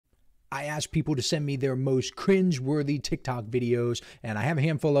I ask people to send me their most cringe-worthy TikTok videos, and I have a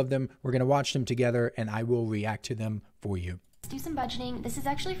handful of them. We're going to watch them together, and I will react to them for you. Do some budgeting. This is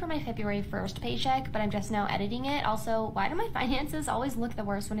actually for my February 1st paycheck, but I'm just now editing it. Also, why do my finances always look the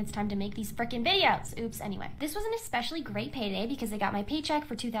worst when it's time to make these freaking videos? Oops, anyway. This was an especially great payday because I got my paycheck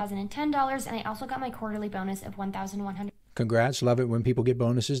for $2,010 and I also got my quarterly bonus of $1,100. Congrats. Love it when people get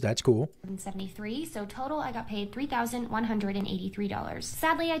bonuses. That's cool. 73. So total, I got paid $3,183.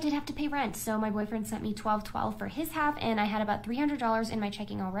 Sadly, I did have to pay rent, so my boyfriend sent me $1,212 for his half, and I had about $300 in my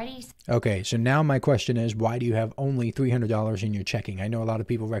checking already. Okay, so now my question is, why do you have only $300 in your checking? I know a lot of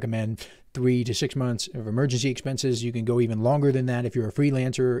people recommend 3 to 6 months of emergency expenses. You can go even longer than that if you're a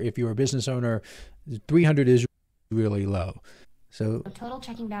freelancer, if you're a business owner. 300 is really low. So total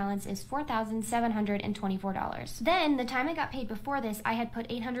checking balance is $4,724. Then, the time I got paid before this, I had put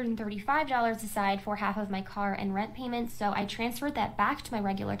 $835 aside for half of my car and rent payments, so I transferred that back to my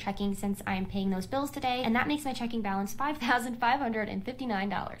regular checking since I'm paying those bills today, and that makes my checking balance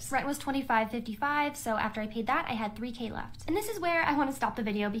 $5,559. Rent was $2,555, so after I paid that, I had $3K left. And this is where I want to stop the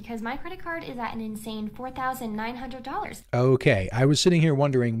video because my credit card is at an insane $4,900. Okay, I was sitting here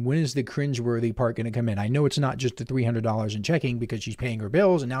wondering, when is the cringeworthy part going to come in? I know it's not just the $300 in checking, because she's paying her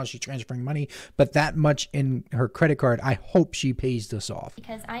bills and now she's transferring money, but that much in her credit card, I hope she pays this off.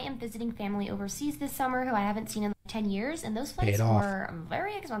 Because I am visiting family overseas this summer who I haven't seen in 10 years, and those flights were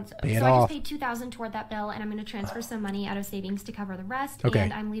very expensive. So I just paid $2,000 toward that bill, and I'm going to transfer some money out of savings to cover the rest. Okay.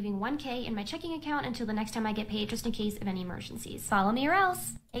 And I'm leaving $1K in my checking account until the next time I get paid, just in case of any emergencies. Follow me or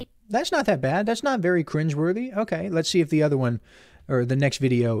else. That's not that bad. That's not very cringeworthy. Okay, let's see if the other one, or the next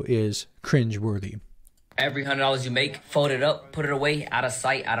video, is cringeworthy. Every $100 you make, fold it up, put it away, out of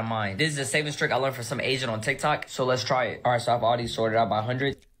sight, out of mind. This is a savings trick I learned from some Asian on TikTok, so let's try it. All right, so I've already sorted out my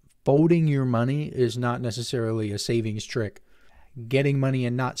 100. Folding your money is not necessarily a savings trick. Getting money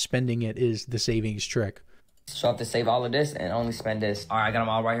and not spending it is the savings trick. So I have to save all of this and only spend this. All right, I got them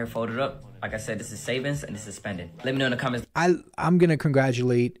all right here folded up. Like I said, this is savings and this is spending. Let me know in the comments. I'm going to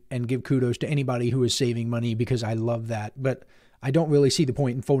congratulate and give kudos to anybody who is saving money because I love that. But I don't really see the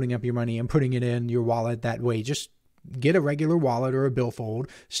point in folding up your money and putting it in your wallet that way. Just get a regular wallet or a billfold,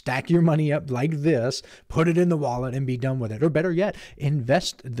 stack your money up like this, put it in the wallet and be done with it. Or better yet,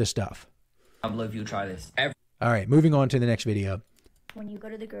 invest the stuff. I'd love you to try this. All right, moving on to the next video. When you go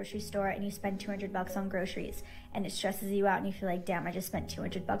to the grocery store and you spend $200 on groceries and it stresses you out and you feel like, damn, I just spent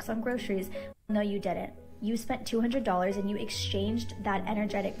 $200 on groceries. No, you didn't. You spent $200 and you exchanged that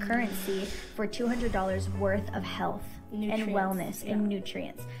energetic currency for $200 worth of health and wellness and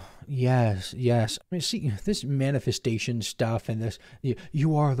nutrients. Yes, yes. I mean, see, this manifestation stuff and this,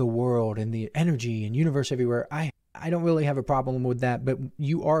 you are the world and the energy and universe everywhere. I don't really have a problem with that, but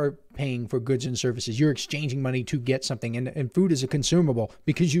you are paying for goods and services. You're exchanging money to get something, and food is a consumable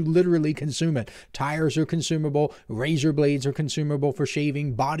because you literally consume it. Tires are consumable, razor blades are consumable for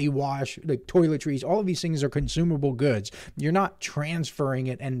shaving, body wash, like toiletries, all of these things are consumable goods. You're not transferring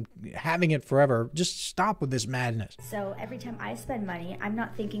it and having it forever. Just stop with this madness. So every time I spend money, I'm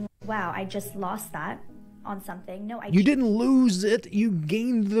not thinking, wow, I just lost that on something. No, you didn't lose it, you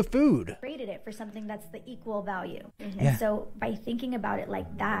gained the food. Traded it for something that's the equal value. And so by thinking about it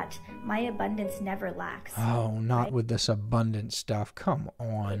like that, my abundance never lacks. Oh, not with this abundant stuff. Come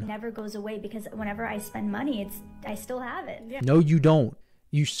on. It never goes away because whenever I spend money, I still have it. No, you don't.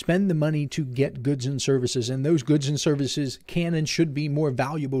 You spend the money to get goods and services, and those goods and services can and should be more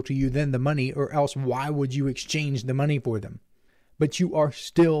valuable to you than the money, or else why would you exchange the money for them? But you are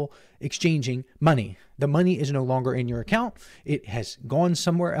still exchanging money. The money is no longer in your account. It has gone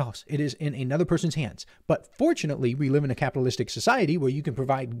somewhere else. It is in another person's hands. But fortunately, we live in a capitalistic society where you can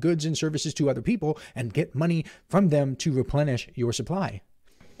provide goods and services to other people and get money from them to replenish your supply.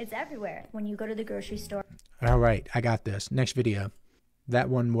 It's everywhere. When you go to the grocery store. All right, I got this. Next video. That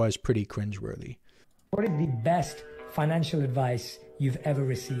one was pretty cringeworthy. What is the best financial advice you've ever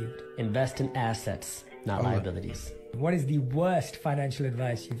received? Invest in assets, not liabilities. What is the worst financial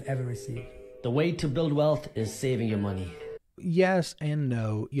advice you've ever received? The way to build wealth is saving your money. Yes and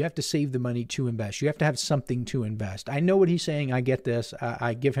no. You have to save the money to invest. You have to have something to invest. I know what he's saying. I get this.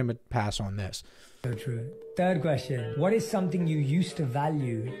 I give him a pass on this. So true. Third question. What is something you used to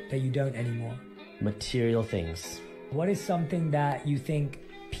value that you don't anymore? Material things. What is something that you think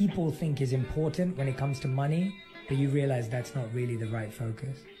people think is important when it comes to money, but you realize that's not really the right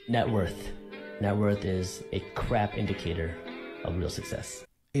focus? Net worth. Net worth is a crap indicator of real success.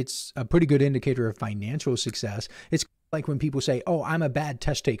 It's a pretty good indicator of financial success. It's like when people say, oh, I'm a bad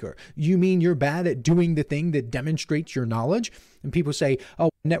test taker. You mean you're bad at doing the thing that demonstrates your knowledge? And people say, oh,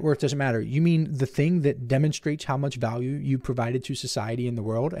 Net worth doesn't matter. You mean the thing that demonstrates how much value you provided to society and the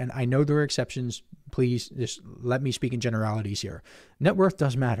world? And I know there are exceptions. Please just let me speak in generalities here. Net worth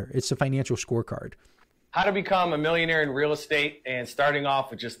does matter. It's a financial scorecard. How to become a millionaire in real estate and starting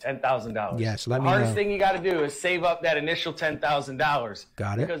off with just $10,000. Yes, let me know. The hardest thing you got to do is save up that initial $10,000.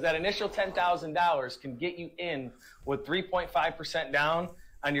 Got it. Because that initial $10,000 can get you in with 3.5% down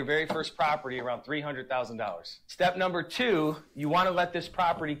on your very first property, around $300,000. Step number 2, you want to let this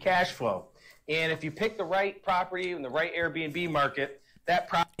property cash flow. And if you pick the right property in the right Airbnb market,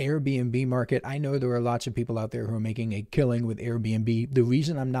 Airbnb market, I know there are lots of people out there who are making a killing with Airbnb. The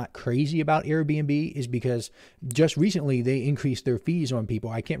reason I'm not crazy about Airbnb is because just recently they increased their fees on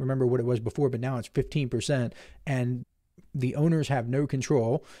people. I can't remember what it was before, but now it's 15%, and the owners have no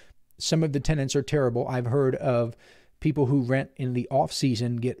control. Some of the tenants are terrible. I've heard of people who rent in the off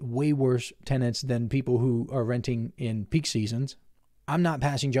season get way worse tenants than people who are renting in peak seasons. I'm not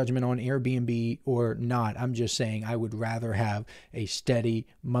passing judgment on Airbnb or not. I'm just saying I would rather have a steady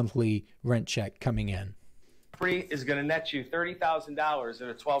monthly rent check coming in. Free is going to net you $30,000 in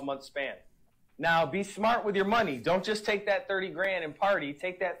a 12-month span. Now, be smart with your money. Don't just take that 30 grand and party.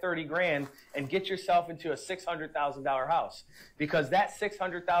 Take that 30 grand and get yourself into a $600,000 house. Because that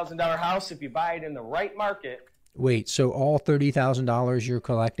 $600,000 house, if you buy it in the right market. Wait, so all $30,000 you're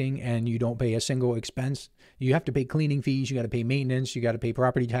collecting and you don't pay a single expense? You have to pay cleaning fees, you got to pay maintenance, you got to pay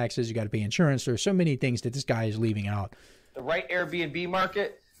property taxes, you got to pay insurance. There's so many things that this guy is leaving out. The right Airbnb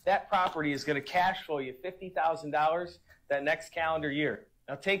market, that property is going to cash flow you $50,000 that next calendar year.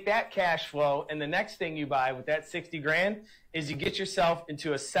 Now take that cash flow, and the next thing you buy with that 60 grand is you get yourself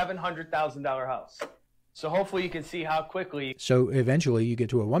into a $700,000 house. So hopefully you can see how quickly. So eventually you get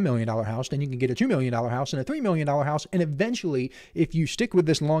to a $1 million house, then you can get a $2 million house and a $3 million house. And eventually, if you stick with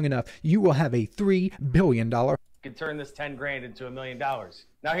this long enough, you will have a $3 billion. You can turn this 10 grand into $1 million.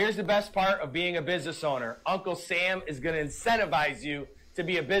 Now here's the best part of being a business owner. Uncle Sam is going to incentivize you to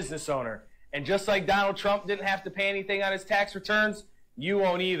be a business owner. And just like Donald Trump didn't have to pay anything on his tax returns, you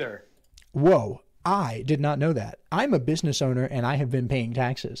won't either. Whoa. I did not know that. I'm a business owner and I have been paying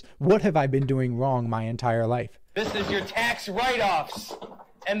taxes. What have I been doing wrong my entire life? This is your tax write-offs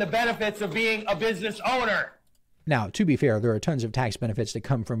and the benefits of being a business owner. Now, to be fair, there are tons of tax benefits that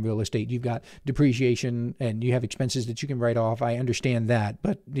come from real estate. You've got depreciation and you have expenses that you can write off. I understand that,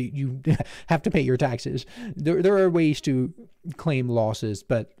 but you have to pay your taxes. There are ways to claim losses,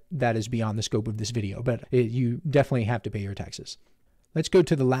 but that is beyond the scope of this video. But you definitely have to pay your taxes. Let's go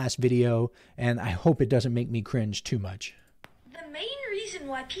to the last video, and I hope it doesn't make me cringe too much. The main reason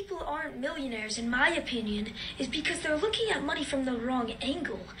why people aren't millionaires, in my opinion, is because they're looking at money from the wrong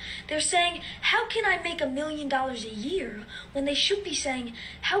angle. They're saying, how can I make $1 million a year? When they should be saying,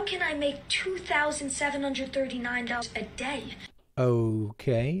 how can I make $2,739 a day?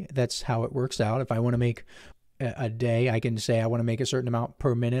 Okay, that's how it works out. If I want to make a day, I can say I want to make a certain amount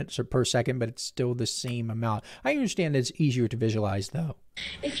per minute or per second, but it's still the same amount. I understand it's easier to visualize though.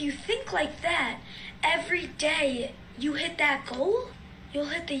 If you think like that, every day you hit that goal, you'll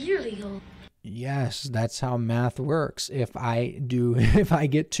hit the yearly goal. Yes, that's how math works. If I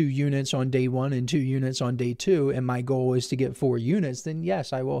get 2 units on day 1 and 2 units on day 2, and my goal is to get 4 units, then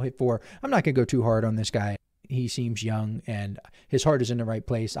yes, I will hit 4. I'm not going to go too hard on this guy. He seems young and his heart is in the right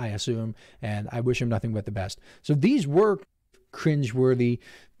place, I assume, and I wish him nothing but the best. So these were cringeworthy.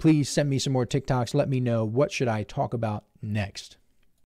 Please send me some more TikToks. Let me know, what should I talk about next?